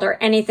world or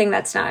anything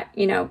that's not,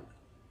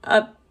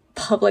 a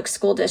public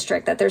school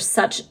district, that there's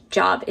such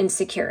job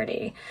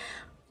insecurity.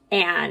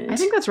 And I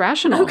think that's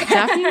rational. Okay.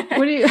 Daphne,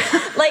 what do you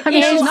like? I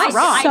mean, she's not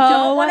wrong. I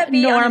don't want to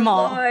be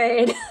normal.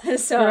 unemployed,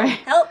 so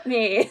help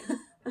me.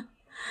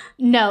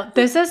 No,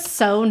 this is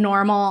so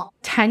normal.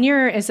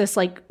 Tenure is just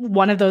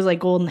one of those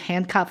golden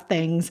handcuff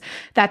things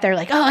that they're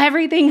oh,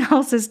 everything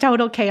else is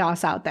total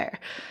chaos out there.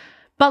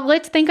 But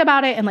let's think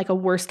about it in a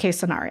worst case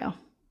scenario.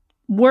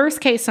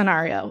 Worst case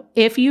scenario,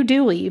 if you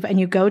do leave and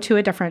you go to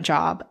a different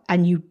job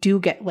and you do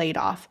get laid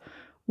off,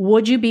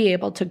 would you be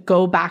able to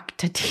go back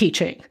to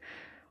teaching?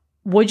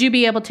 Would you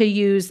be able to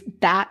use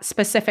that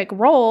specific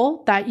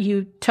role that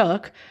you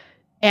took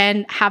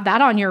and have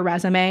that on your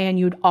resume and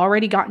you'd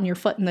already gotten your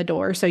foot in the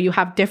door, so you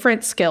have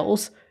different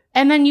skills?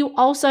 And then you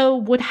also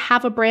would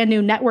have a brand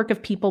new network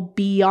of people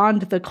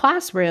beyond the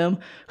classroom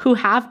who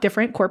have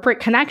different corporate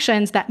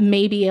connections that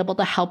may be able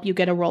to help you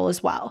get a role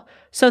as well.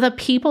 So the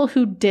people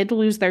who did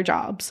lose their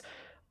jobs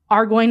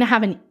are going to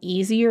have an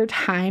easier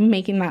time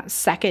making that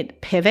second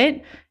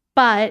pivot.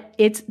 But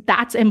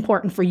that's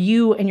important for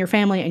you and your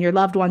family and your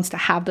loved ones to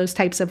have those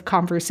types of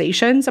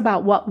conversations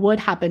about what would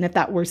happen if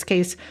that worst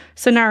case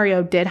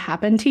scenario did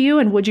happen to you,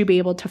 and would you be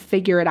able to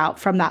figure it out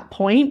from that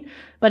point?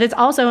 But it's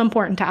also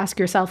important to ask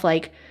yourself,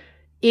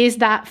 is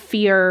that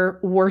fear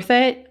worth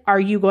it? Are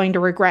you going to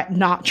regret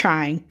not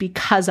trying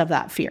because of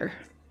that fear?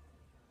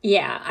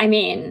 Yeah, I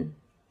mean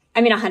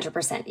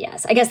 100%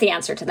 yes. I guess the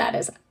answer to that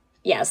is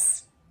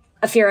yes.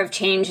 A fear of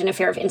change and a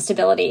fear of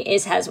instability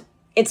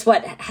it's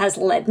what has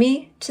led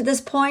me to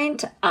this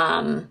point.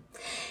 And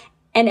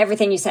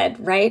everything you said,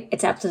 right?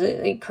 It's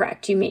absolutely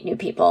correct. You meet new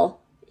people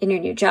in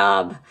your new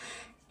job,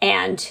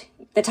 and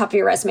the top of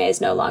your resume is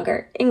no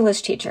longer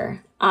English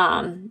teacher.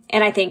 And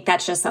I think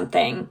that's just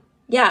something,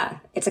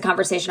 it's a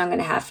conversation I'm going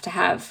to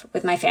have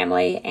with my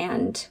family,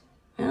 and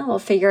we'll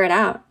figure it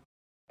out.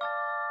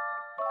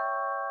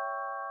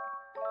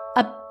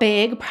 A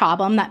big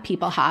problem that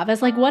people have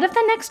is what if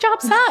the next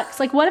job sucks?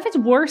 What if it's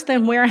worse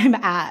than where I'm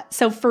at?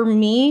 So for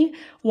me,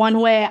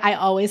 one way I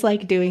always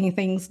like doing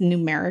things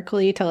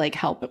numerically to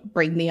help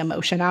bring the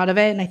emotion out of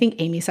it. And I think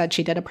Amy said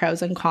she did a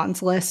pros and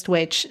cons list,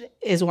 which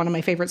is one of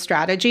my favorite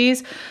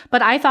strategies.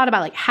 But I thought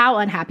about how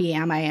unhappy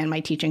am I in my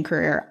teaching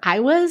career? I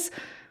was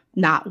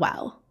not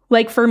well.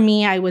 For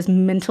me, I was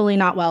mentally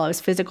not well. I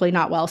was physically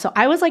not well. So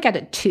I was at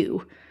a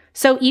 2.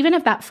 So even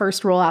if that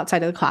first role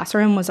outside of the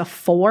classroom was a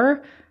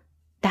 4,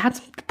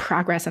 that's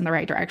progress in the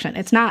right direction.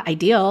 It's not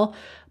ideal,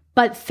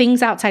 but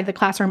things outside the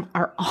classroom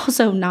are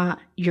also not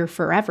your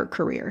forever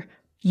career.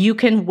 You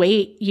can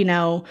wait,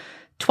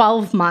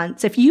 12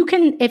 months. If you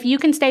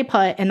can stay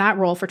put in that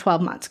role for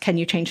 12 months, can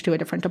you change to a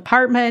different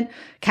department?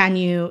 Can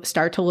you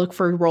start to look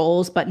for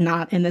roles, but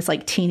not in this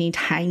teeny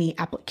tiny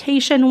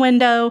application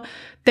window?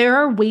 There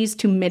are ways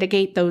to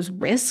mitigate those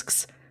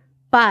risks,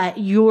 but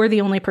you're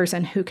the only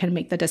person who can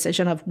make the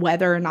decision of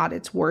whether or not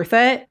it's worth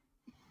it.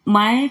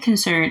 My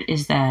concern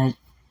is that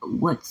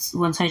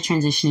once I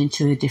transition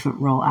into a different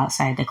role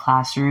outside the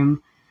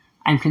classroom,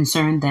 I'm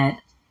concerned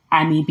that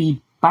I may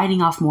be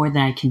biting off more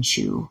than I can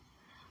chew.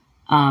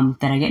 That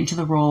I get into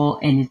the role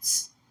and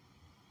it's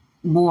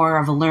more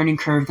of a learning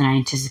curve than I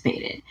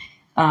anticipated.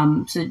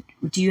 So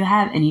do you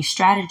have any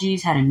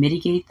strategies how to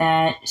mitigate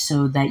that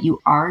so that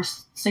you are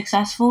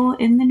successful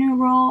in the new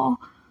role?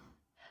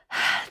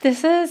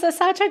 This is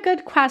such a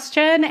good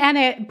question, and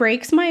it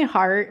breaks my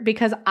heart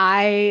because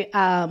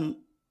I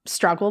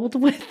struggled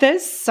with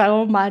this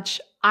so much.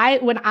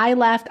 When I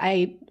left,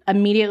 I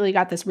immediately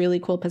got this really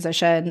cool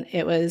position.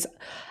 It was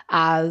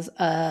as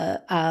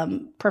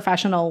a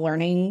professional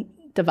learning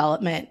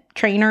development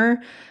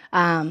trainer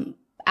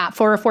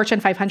for a Fortune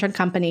 500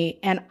 company,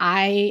 and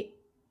I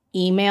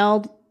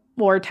emailed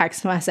or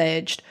text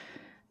messaged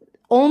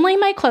only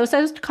my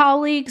closest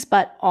colleagues,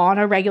 but on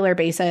a regular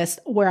basis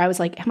where I was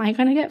like, am I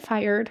going to get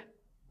fired?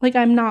 Like,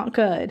 I'm not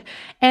good.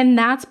 And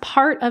that's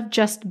part of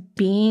just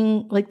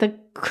being like the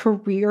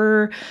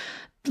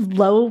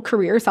low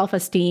career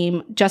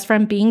self-esteem, just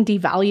from being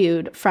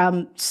devalued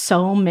from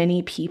so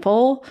many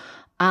people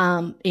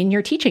in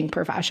your teaching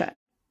profession.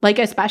 Like,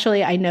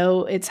 especially, I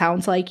know it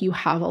sounds like you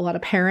have a lot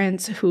of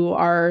parents who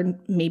are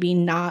maybe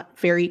not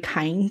very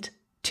kind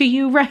to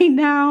you right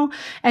now.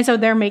 And so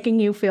they're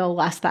making you feel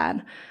less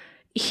than.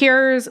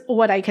 Here's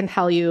what I can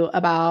tell you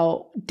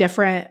about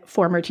different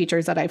former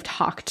teachers that I've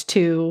talked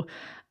to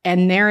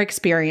and their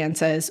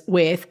experiences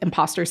with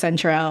imposter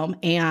syndrome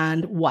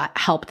and what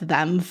helped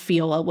them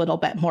feel a little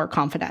bit more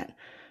confident.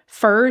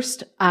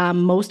 First,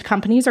 most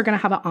companies are going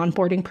to have an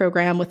onboarding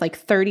program with like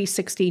 30,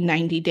 60,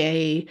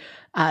 90-day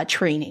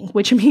training,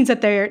 which means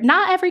that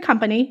not every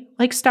company,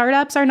 like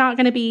startups are not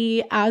going to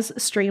be as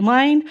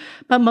streamlined,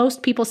 but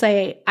most people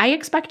say, I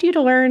expect you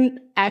to learn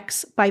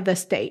X by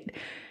this date.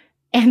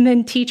 And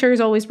then teachers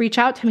always reach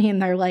out to me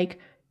and they're like,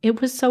 it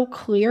was so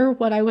clear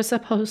what I was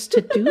supposed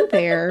to do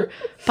there.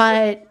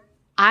 But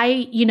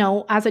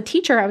as a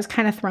teacher, I was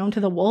kind of thrown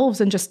to the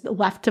wolves and just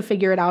left to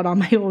figure it out on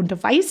my own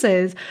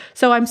devices.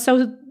 So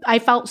I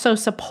felt so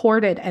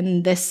supported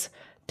in this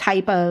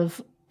type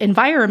of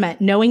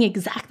environment, knowing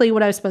exactly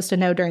what I was supposed to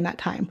know during that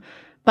time.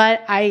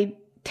 But I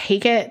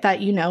take it that,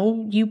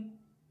 you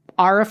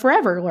are a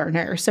forever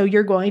learner. So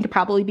you're going to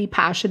probably be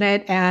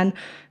passionate and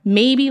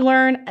maybe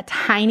learn a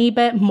tiny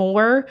bit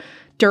more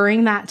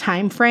during that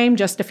time frame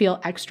just to feel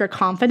extra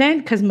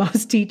confident, because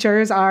most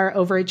teachers are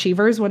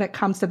overachievers when it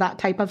comes to that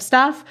type of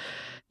stuff.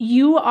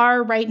 You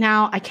are right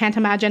now, I can't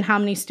imagine how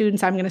many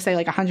students, I'm going to say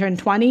like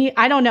 120.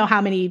 I don't know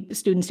how many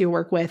students you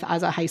work with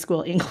as a high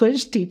school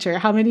English teacher.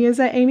 How many is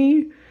it,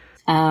 Amy?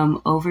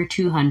 Over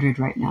 200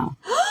 right now.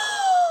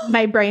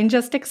 My brain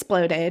just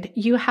exploded.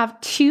 You have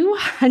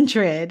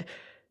 200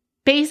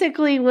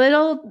 basically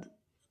little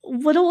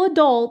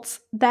adults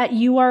that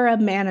you are a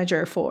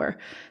manager for.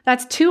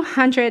 That's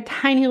 200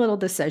 tiny little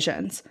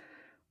decisions.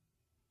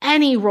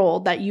 Any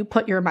role that you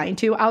put your mind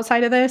to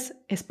outside of this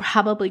is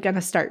probably going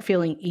to start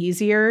feeling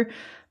easier,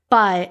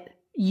 but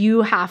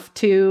you have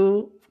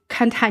to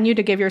continue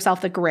to give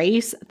yourself the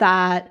grace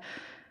that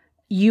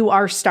you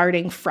are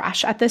starting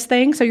fresh at this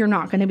thing. So you're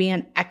not going to be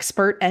an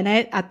expert in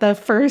it at the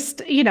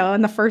first,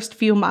 in the first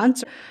few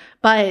months,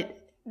 but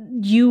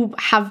you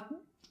have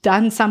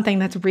done something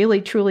that's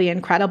really, truly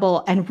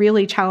incredible and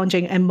really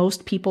challenging, and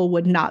most people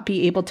would not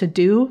be able to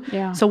do.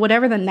 Yeah. So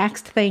whatever the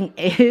next thing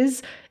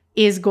is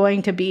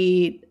going to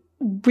be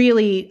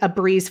really a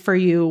breeze for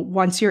you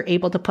once you're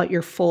able to put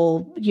your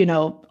full,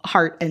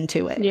 heart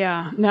into it.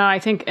 Yeah. No, I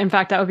think, in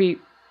fact, that would be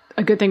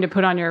a good thing to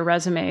put on your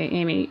resume,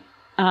 Amy.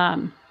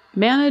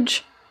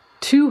 Manage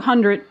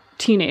 200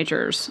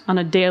 teenagers on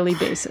a daily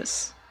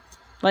basis.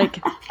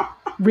 Like,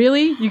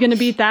 really? You going to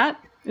beat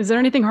that? Is there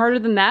anything harder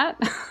than that?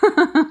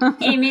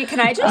 Amy, can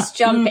I just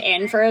jump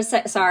in for a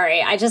sec?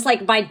 Sorry. I just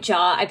my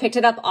jaw, I picked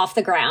it up off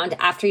the ground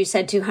after you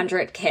said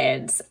 200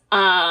 kids.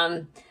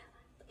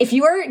 If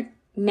you are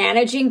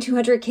managing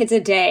 200 kids a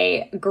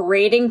day,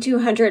 grading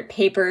 200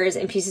 papers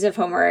and pieces of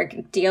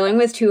homework, dealing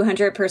with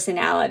 200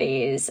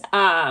 personalities,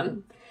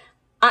 I'm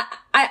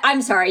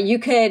sorry,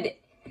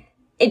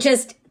 it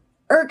just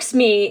irks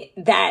me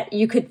that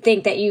you could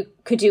think that you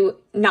could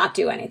not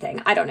do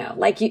anything. I don't know.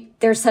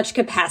 There's such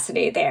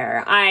capacity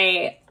there.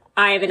 I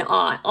am in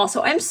awe.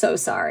 Also, I'm so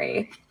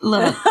sorry.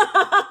 Look,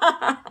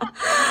 I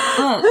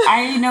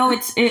know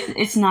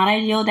it's not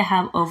ideal to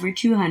have over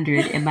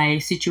 200, and my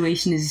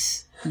situation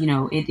is,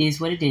 it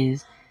is what it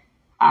is.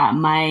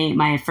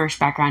 My first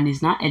background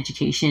is not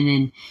education,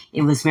 and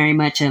it was very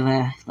much of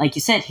a, like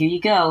you said, here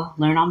you go,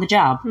 learn on the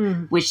job,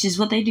 which is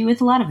what they do with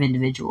a lot of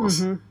individuals.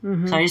 So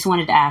I just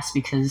wanted to ask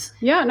because...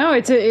 Yeah, no,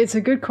 it's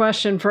a good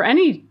question for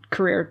any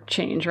career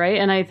change, right?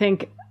 And I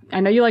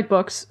know you like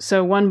books,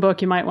 so one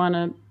book you might want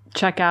to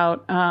check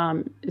out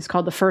is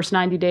called The First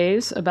 90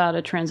 Days, about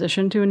a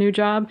transition to a new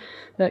job.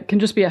 That can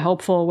just be a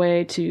helpful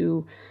way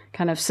to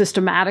kind of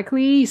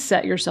systematically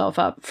set yourself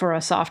up for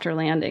a softer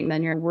landing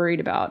than you're worried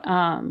about.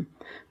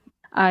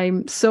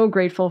 I'm so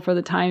grateful for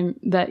the time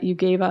that you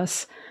gave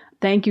us.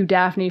 Thank you,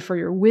 Daphne, for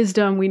your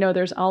wisdom. We know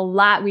there's a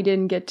lot we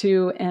didn't get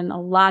to and a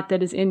lot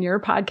that is in your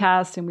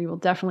podcast, and we will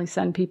definitely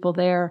send people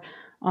there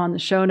on the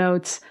show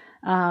notes.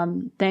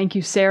 Thank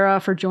you,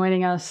 Sarah, for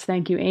joining us.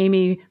 Thank you,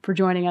 Amy, for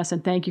joining us.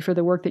 And thank you for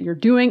the work that you're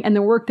doing and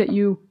the work that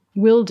you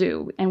will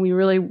do. And we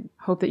really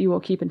hope that you will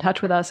keep in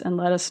touch with us and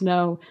let us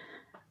know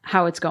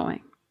how it's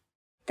going.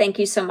 Thank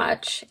you so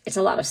much. It's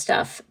a lot of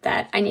stuff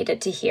that I needed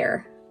to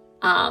hear.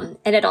 And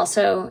it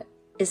also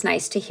is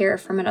nice to hear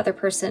from another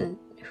person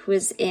who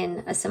is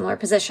in a similar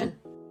position.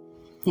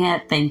 Yeah,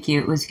 thank you.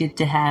 It was good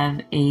to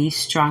have a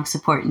strong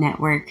support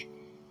network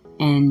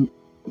and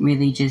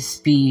really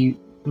just be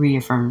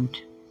reaffirmed.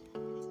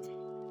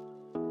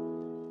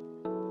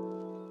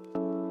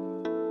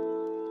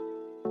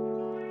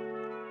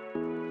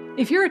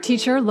 If you're a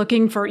teacher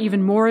looking for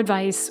even more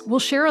advice, we'll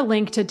share a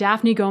link to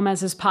Daphne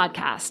Gomez's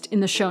podcast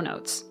in the show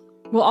notes.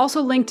 We'll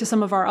also link to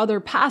some of our other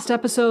past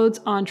episodes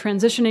on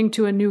transitioning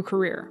to a new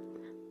career.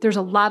 There's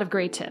a lot of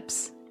great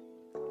tips.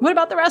 What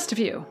about the rest of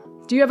you?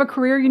 Do you have a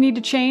career you need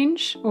to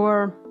change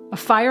or a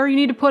fire you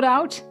need to put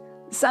out?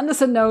 Send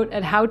us a note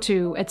at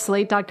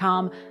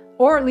howto@slate.com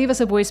or leave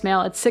us a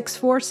voicemail at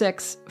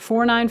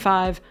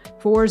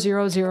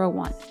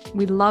 646-495-4001.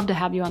 We'd love to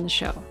have you on the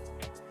show.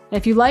 And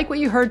if you like what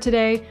you heard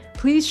today,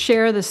 please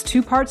share this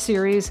 2-part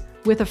series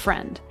with a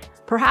friend,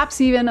 perhaps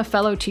even a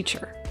fellow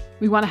teacher.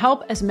 We want to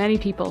help as many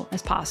people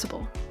as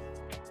possible.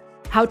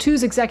 How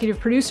To's executive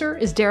producer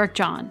is Derek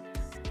John.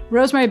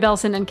 Rosemary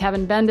Belson and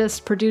Kevin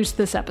Bendis produced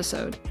this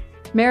episode.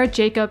 Merritt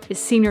Jacob is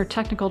senior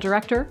technical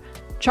director.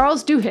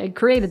 Charles Duhigg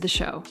created the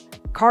show.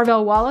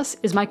 Carvel Wallace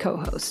is my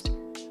co-host.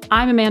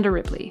 I'm Amanda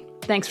Ripley.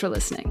 Thanks for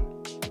listening.